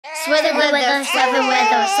Sweater weather, seven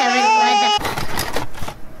weather, seven weather.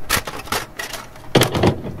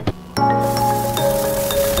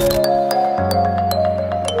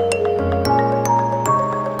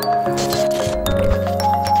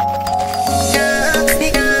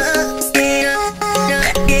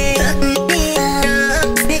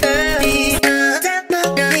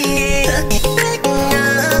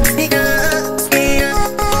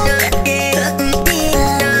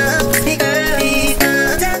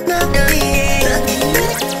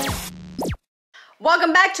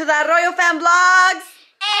 Welcome back to the Arroyo Fam Vlogs.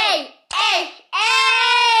 Hey, hey,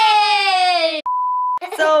 hey!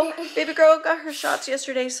 So, baby girl got her shots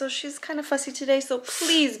yesterday, so she's kind of fussy today. So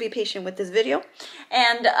please be patient with this video.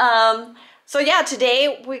 And so yeah,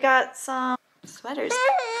 today we got some sweaters.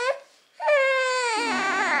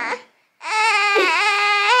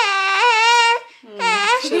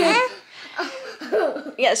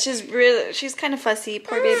 Yeah, she's kind of fussy.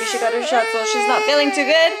 Poor baby, she got her shot, so she's not feeling too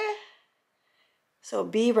good. So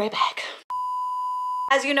be right back.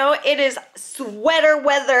 As you know, it is sweater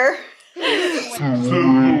weather.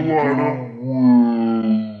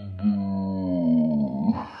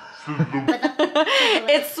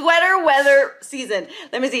 It's sweater weather season.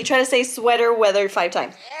 Let me see. Try to say sweater weather 5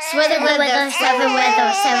 times. Sweater weather, seven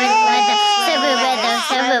weather, seven weather, seven weather,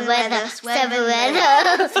 seven weather, seven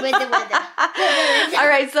weather, sweater weather. All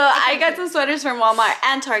right, so I got some sweaters from Walmart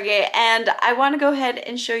and Target, and I want to go ahead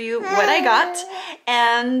and show you what I got.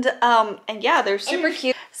 And yeah, they're super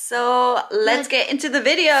cute. So let's get into the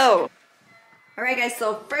video. All right, guys.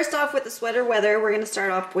 So first off, with the sweater weather, we're gonna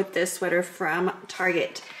start off with this sweater from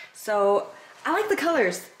Target. So I like the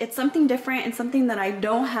colors. It's something different and something that I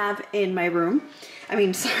don't have in my room. I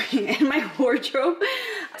mean, sorry, in my wardrobe.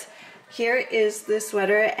 Here is this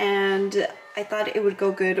sweater, and I thought it would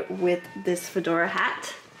go good with this fedora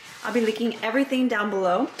hat. I'll be linking everything down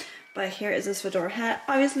below, but here is this fedora hat.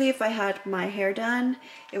 Obviously, if I had my hair done,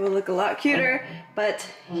 it would look a lot cuter, but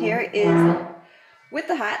here is with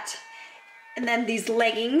the hat. And then these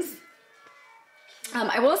leggings.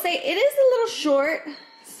 I will say it is a little short,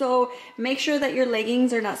 so make sure that your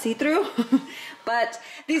leggings are not see-through. But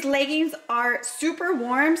these leggings are super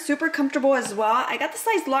warm, super comfortable as well. I got the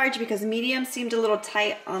size large because medium seemed a little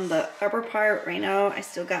tight on the upper part. Right now, I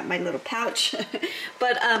still got my little pouch.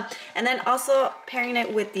 But and then also pairing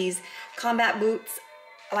it with these combat boots.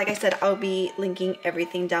 Like I said, I'll be linking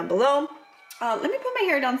everything down below. Let me put my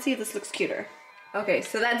hair down, see if this looks cuter. Okay,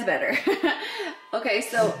 so that's better. Okay,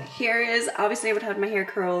 so here is, obviously I would have my hair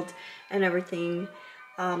curled and everything,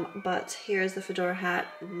 but here's the fedora hat,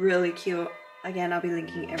 really cute. Again, I'll be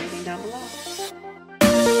linking everything down below.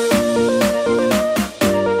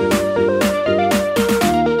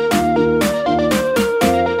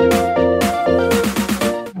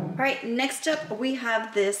 All right, next up we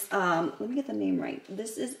have this, let me get the name right.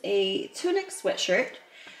 This is a tunic sweatshirt.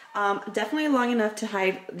 Definitely long enough to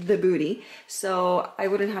hide the booty, so I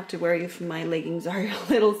wouldn't have to worry if my leggings are a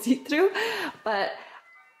little see-through. But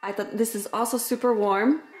I thought this is also super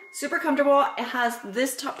warm, super comfortable. It has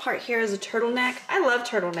this top part here is a turtleneck. I love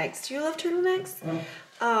turtlenecks. Do you love turtlenecks?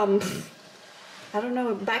 I don't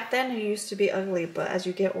know, back then it used to be ugly, but as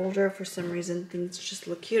you get older, for some reason things just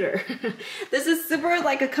look cuter. This is super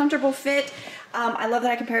like a comfortable fit. I love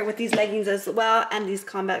that I can pair it with these leggings as well and these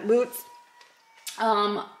combat boots.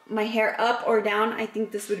 My hair up or down, I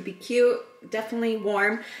think this would be cute. Definitely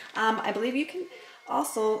warm. I believe you can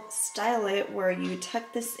also style it where you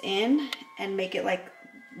tuck this in and make it like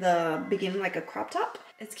the beginning, like a crop top.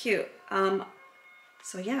 It's cute.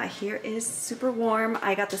 So yeah, here is super warm.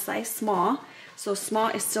 I got the size small, so small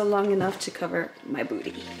is still long enough to cover my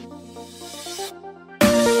booty.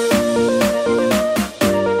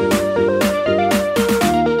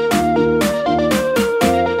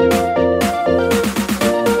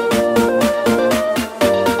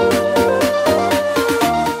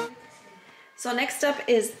 So next up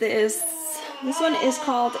is this one is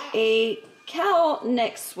called a cowl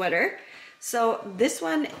neck sweater. So this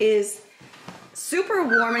one is super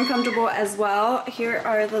warm and comfortable as well. Here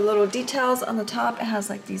are the little details on the top. It has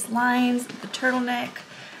like these lines, the turtleneck,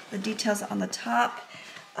 the details on the top.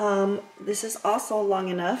 This is also long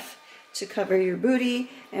enough to cover your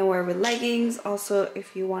booty and wear with leggings. Also,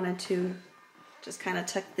 if you wanted to just kind of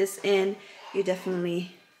tuck this in, you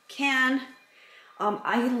definitely can.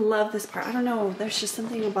 I love this part. I don't know, there's just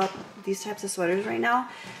something about these types of sweaters right now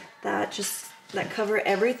that cover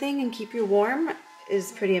everything and keep you warm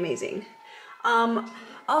is pretty amazing.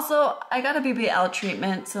 Also, I got a BBL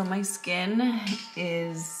treatment, so my skin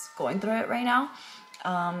is going through it right now.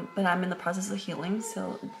 But I'm in the process of healing,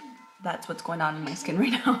 so that's what's going on in my skin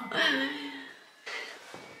right now.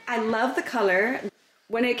 I love the color.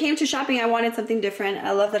 When it came to shopping, I wanted something different.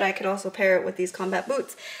 I love that I could also pair it with these combat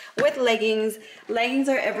boots with leggings. Leggings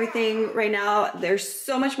are everything right now. They're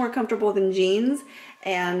so much more comfortable than jeans.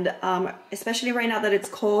 And especially right now that it's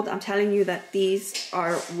cold, I'm telling you that these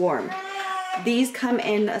are warm. These come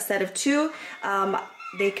in a set of 2.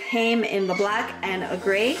 They came in the black and a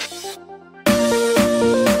gray.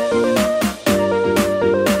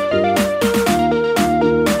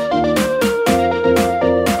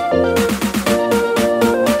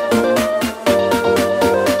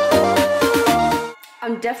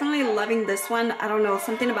 I'm definitely loving this one. I don't know,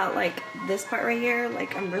 something about like this part right here,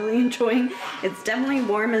 like I'm really enjoying. It's definitely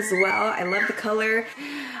warm as well. I love the color.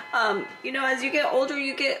 You know, as you get older,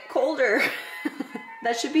 you get colder.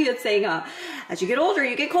 That should be a saying, huh? As you get older,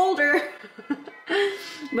 you get colder.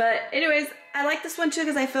 But anyways, I like this one too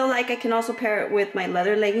because I feel like I can also pair it with my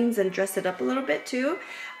leather leggings and dress it up a little bit too.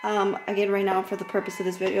 Again, right now for the purpose of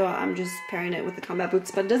this video, I'm just pairing it with the combat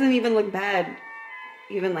boots, but it doesn't even look bad.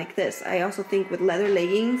 Even like this. I also think with leather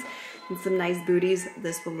leggings and some nice booties,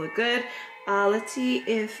 this will look good. Let's see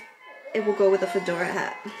if it will go with a fedora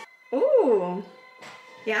hat. Ooh,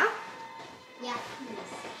 yeah? Yeah,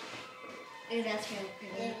 it that's really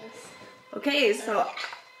pretty. Okay, so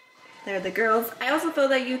there are the girls. I also feel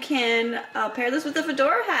that you can pair this with a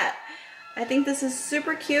fedora hat. I think this is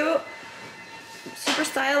super cute, super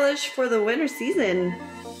stylish for the winter season.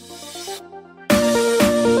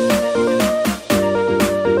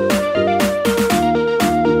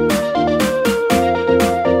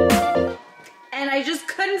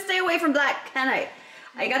 From black, can I?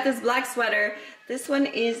 I got this black sweater. This one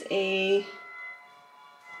is a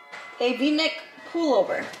V-neck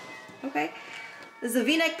pullover. Okay, this is a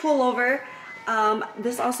V-neck pullover.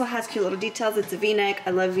 This also has cute little details. It's a V-neck. I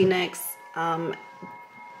love V-necks. The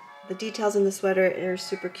details in the sweater are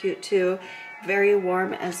super cute too. Very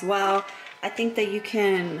warm as well. I think that you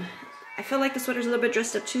can. I feel like the sweater's a little bit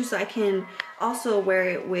dressed up too, so I can also wear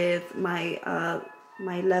it with my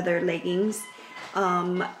my leather leggings.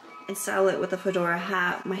 And style it with a fedora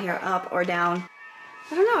hat, my hair up or down.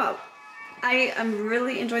 I don't know. I am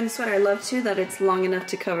really enjoying the sweater. I love too that it's long enough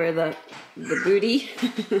to cover the booty.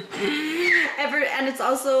 And it's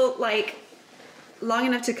also like long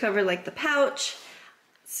enough to cover like the pouch.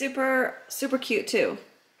 Super, super cute too.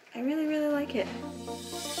 I really, really like it.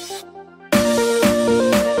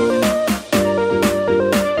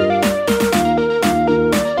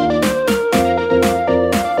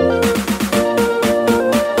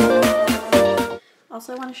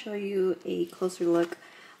 Also, I want to show you a closer look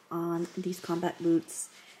on these combat boots.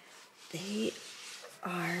 They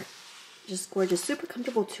are just gorgeous, super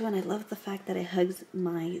comfortable too, and I love the fact that it hugs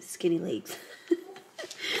my skinny legs.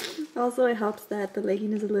 Also, it helps that the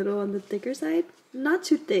legging is a little on the thicker side. Not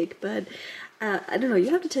too thick, but I don't know, you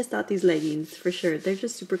have to test out these leggings for sure. They're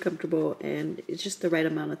just super comfortable and it's just the right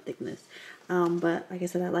amount of thickness. But like I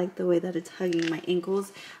said, I like the way that it's hugging my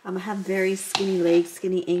ankles. I have very skinny legs,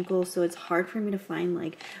 skinny ankles, so it's hard for me to find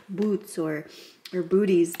like boots or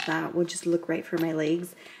booties that would just look right for my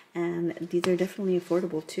legs. And these are definitely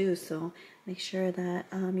affordable too, so make sure that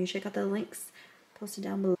you check out the links posted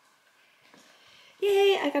down below.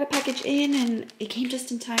 Yay, I got a package in and it came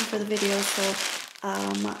just in time for the video, so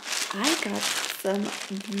I got some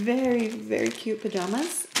very, very cute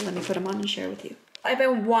pajamas. Let me put them on and share with you. I've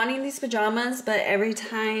been wanting these pajamas, but every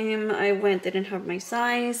time I went, they didn't have my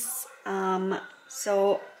size.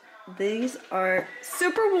 So these are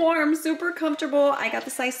super warm, super comfortable. I got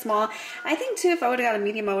the size small. I think too, if I would have got a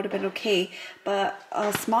medium, I would have been okay. But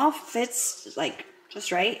a small fits like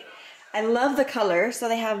just right. I love the color. So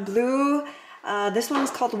they have blue. This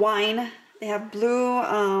one's called Wine. They have blue,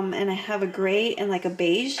 and I have a gray and like a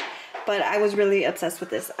beige. But I was really obsessed with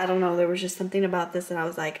this. I don't know, there was just something about this and I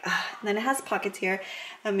was like, ah. And then it has pockets here.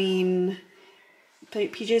 I mean,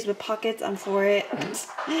 PJs with pockets, I'm for it.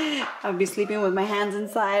 I'll be sleeping with my hands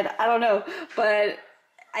inside. I don't know, but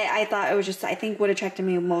I thought it was just, I think what attracted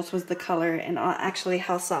me most was the color and actually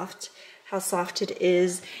how soft it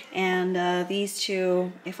is. And these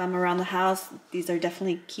two, if I'm around the house, these are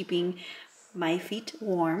definitely keeping my feet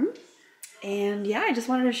warm. And yeah, I just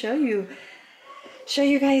wanted to show you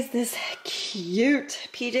guys this cute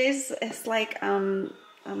PJs. It's like I'm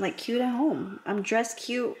like cute at home. I'm dressed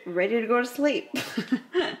cute, ready to go to sleep.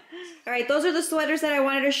 All right, those are the sweaters that I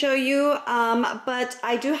wanted to show you. But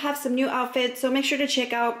I do have some new outfits, so make sure to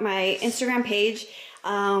check out my Instagram page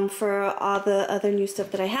for all the other new stuff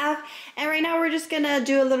that I have. And right now we're just gonna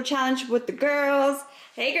do a little challenge with the girls.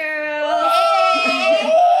 Hey girls!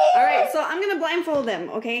 Hey. All right, so I'm gonna blindfold them,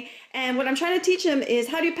 okay? And what I'm trying to teach them is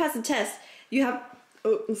how do you pass the test? You have,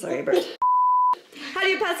 oh, I'm sorry, Bert. How do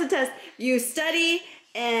you pass the test? You study,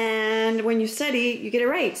 and when you study, you get it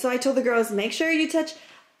right. So I told the girls, make sure you touch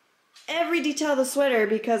every detail of the sweater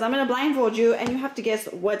because I'm going to blindfold you and you have to guess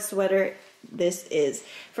what sweater this is.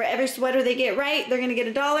 For every sweater they get right, they're going to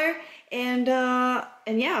get $1. And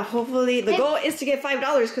yeah, hopefully the goal is to get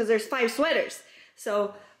 $5 because there's 5 sweaters.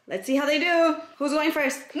 So let's see how they do. Who's going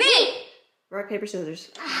first? Me! Rock, paper,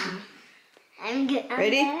 scissors. I'm good.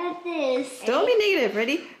 Ready? Bad at this. Don't be negative.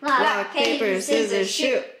 Ready? Rock, paper, scissors,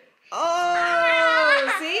 shoot.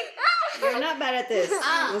 Oh, see? You're not bad at this.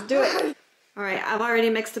 Let's do it. All right, I've already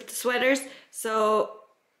mixed up the sweaters. So,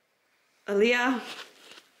 Aaliyah,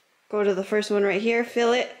 go to the first one right here.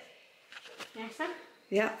 Fill it. Next one?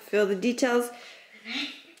 Yeah, fill the details.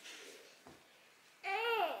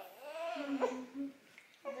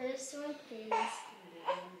 This one is...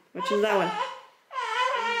 Which is that one?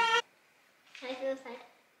 Can I feel the side?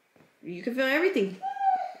 You can fill everything.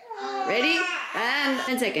 Ready? And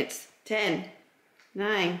 10 seconds. 10,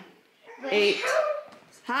 9, 8.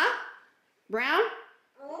 Huh? Brown?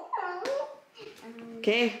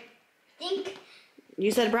 Okay. Think.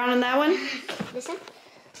 You said brown on that one? This one?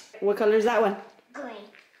 What color is that one? Gray.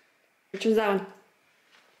 Which one's that one?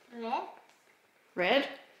 Red. Red?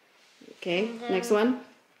 Okay, And, next one.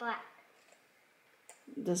 Black.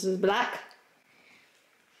 This is black.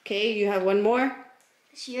 Okay, you have one more.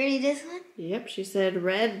 She already did this one? Yep, she said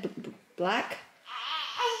red, black.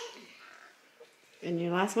 And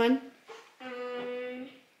your last one?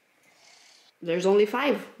 There's only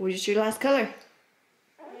 5. Which is your last color?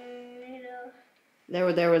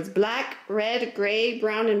 There was black, red, gray,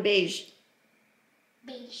 brown, and beige.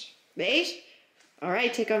 Beige. Beige?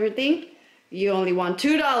 Alright, take off your thing. You only won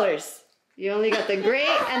 $2. You only got the gray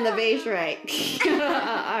and the beige right.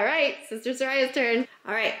 Alright, Sister Soraya's turn.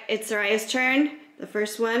 Alright, it's Soraya's turn. The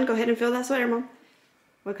first one, go ahead and fill that sweater, Mom.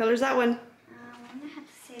 What color is that one? I'm gonna have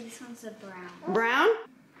to say this one's a brown. Brown?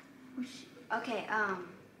 Okay, I'm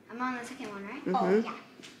on the second one, right? Mm-hmm. Oh, yeah.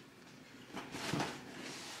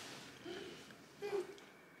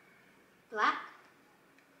 Black.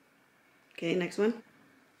 Okay, next one.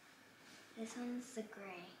 This one's the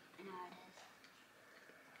gray. I know it is.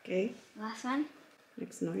 Okay, Last one.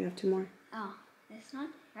 next, no, you have 2 more. Oh, this one,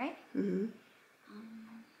 right? Mm-hmm.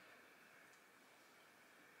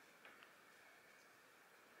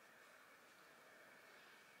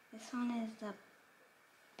 This one is the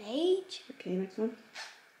beige. Okay, next one.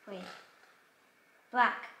 Wait.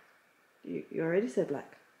 Black. You already said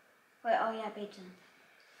black. Wait, oh yeah, beige then.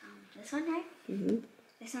 This one, right? Mm-hmm.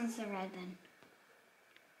 This one's the red then.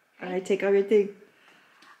 Alright, take off your thing.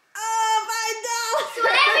 Oh,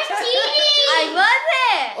 Sweater was cheating! I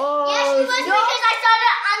wasn't! Oh, Yes, she was because I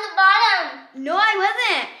started on the bottom. No, I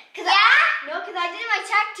wasn't. Yeah? No, because I did my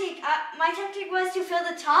tactic. My tactic was to fill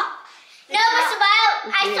the top. No, but Sabaya,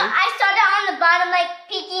 Okay. I started on the bottom, like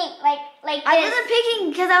peeking, like this. I wasn't picking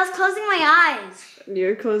because I was closing my eyes.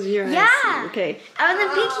 You're closing your eyes. Yeah. Okay. I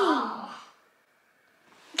wasn't picking.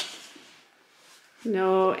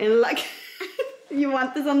 No, and like, you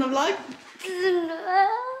want this on the vlog?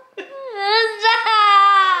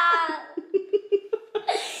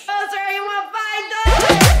 Oh, sorry, you want $5.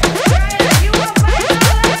 Sorry, you want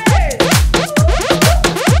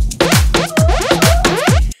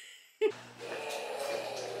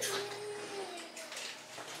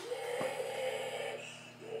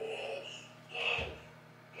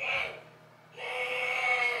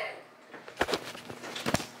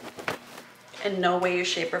In no way,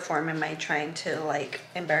 shape, or form am I trying to like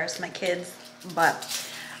embarrass my kids, but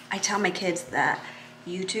I tell my kids that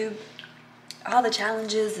YouTube, all the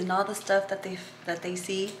challenges and all the stuff that they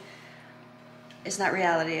see is not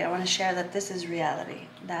reality. I want to share that this is reality.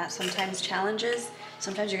 That sometimes challenges,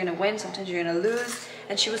 sometimes you're gonna win, sometimes you're gonna lose.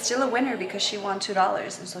 And she was still a winner because she won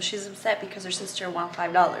 $2, and so she's upset because her sister won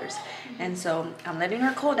 $5. And so I'm letting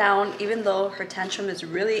her cool down, even though her tantrum is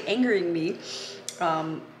really angering me.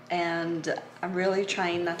 And I'm really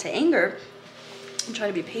trying not to anger. I'm trying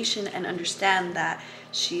to be patient and understand that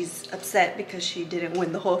she's upset because she didn't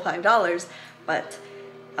win the whole $5, but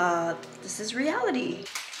this is reality.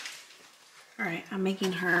 All right, I'm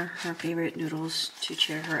making her favorite noodles to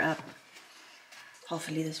cheer her up.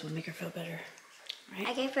 Hopefully this will make her feel better, right?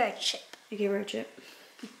 I gave her a chip. You gave her a chip?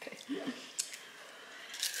 Okay.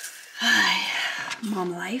 Hi,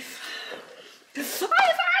 mom life.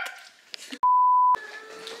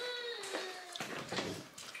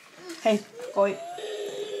 Hey, go eat.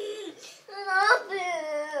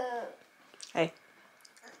 Hey.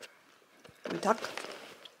 Can we talk?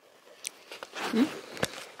 Hmm?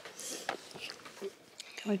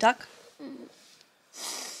 Can we talk?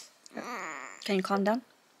 Can you calm down?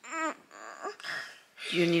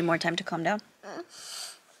 Do you need more time to calm down?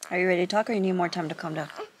 Are you ready to talk or you need more time to calm down?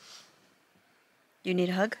 You need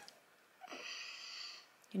a hug?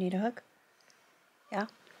 You need a hug? Yeah?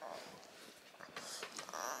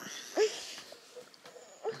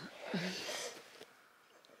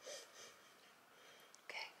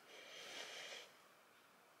 Okay.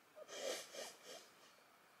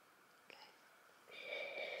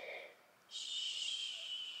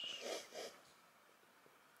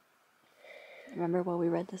 Remember what we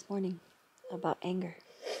read this morning about anger.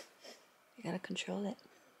 You gotta control it.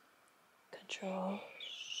 Control.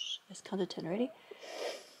 Let's count to 10. Ready?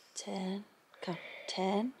 10. Count.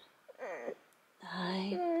 10.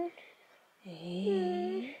 9.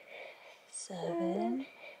 8. 7.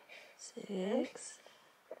 6.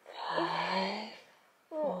 5.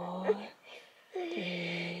 4.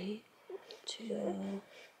 3. 2.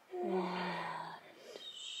 1.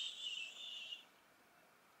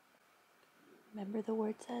 Remember the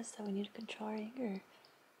word says that we need to control our anger.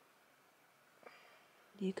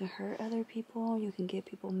 You can hurt other people, you can get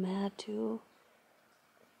people mad too.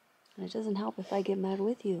 And it doesn't help if I get mad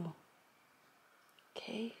with you.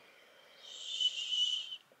 Okay?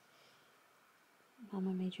 Shh.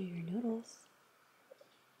 Mama made you your noodles.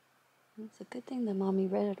 It's a good thing that we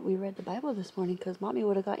read the Bible this morning, because Mommy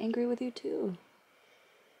would have got angry with you too.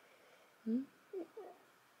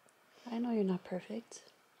 I know you're not perfect.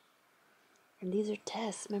 And these are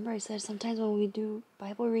tests. Remember I said sometimes when we do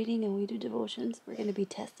Bible reading and we do devotions, we're going to be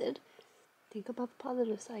tested. Think about the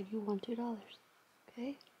positive side. You won $2.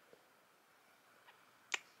 Okay?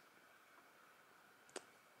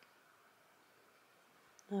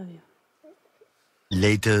 Love you.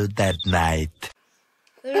 Later that night.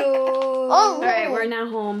 Oh. Alright, we're now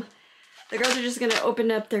home. The girls are just going to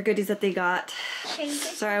open up their goodies that they got.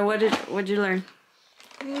 Sorry, what did you learn?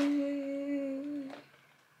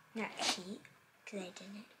 Not cheat, because I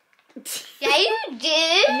didn't. Yeah, you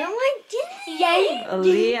did. No, I didn't. Yeah, you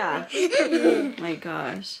Aaliyah. Oh my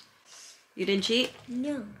gosh. You didn't cheat?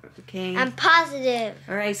 No. Okay. I'm positive.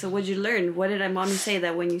 Alright, so what'd you learn? What did Mommy say?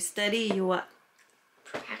 That when you study, you what?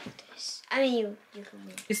 Practice. I mean, you can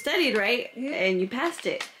win. You studied, right? And you passed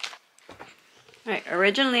it. Alright,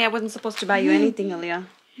 originally I wasn't supposed to buy you anything, Aaliyah.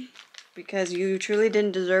 Because you truly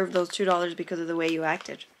didn't deserve those $2 because of the way you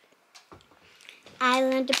acted. I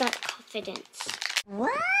learned about confidence.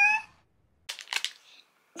 What?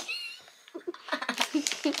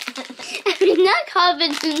 I mean, not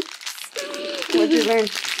confidence. What'd you learn?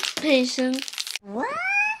 Patience. What?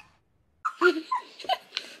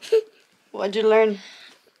 What'd you learn?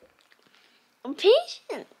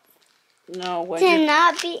 Patience. No, what? To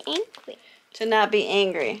not be angry. To not be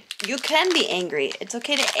angry. You can be angry. It's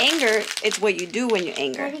okay to anger. It's what you do when you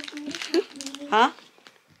anger. Huh?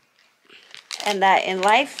 And that in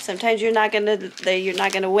life, sometimes you're not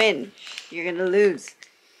gonna win. You're gonna lose.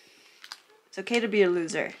 It's okay to be a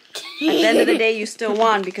loser. At the end of the day, you still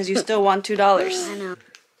won because you still won $2. I know.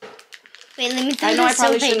 Wait, let me tell I you know I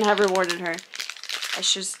probably something. shouldn't have rewarded her. I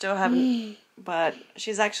should still haven't. But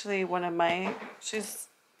she's actually one of my. She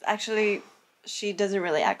doesn't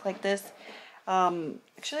really act like this.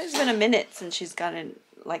 Actually, it's been a minute since she's gotten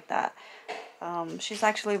like that. She's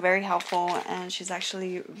actually very helpful, and she's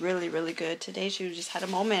actually really, really good. Today she just had a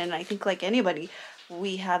moment, and I think like anybody,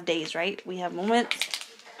 we have days, right? We have moments,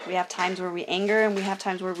 we have times where we anger, and we have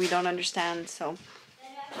times where we don't understand. So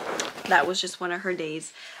that was just one of her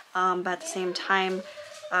days. But at the same time,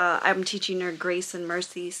 I'm teaching her grace and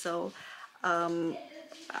mercy. So,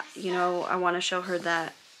 you know, I want to show her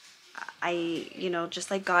that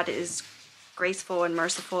just like God is graceful and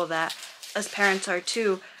merciful, that us parents are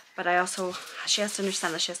too. But she has to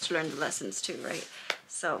understand that she has to learn the lessons too, right?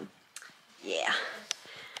 So, yeah.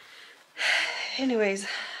 Anyways,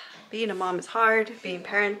 being a mom is hard. Being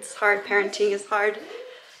parents is hard. Parenting is hard.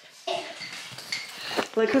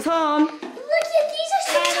 Look who's home. Look at these are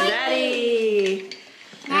so Daddy.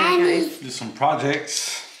 Nanny. Do some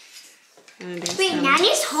projects. Wait,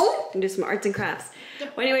 Nanny's home? And do some arts and crafts.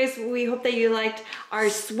 Well, anyways, we hope that you liked our my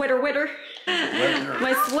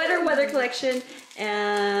sweater weather collection,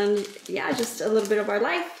 and yeah, just a little bit of our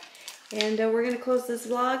life. And we're gonna close this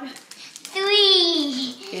vlog.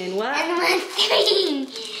 3. In what? And 1, 3,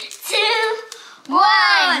 2, 1.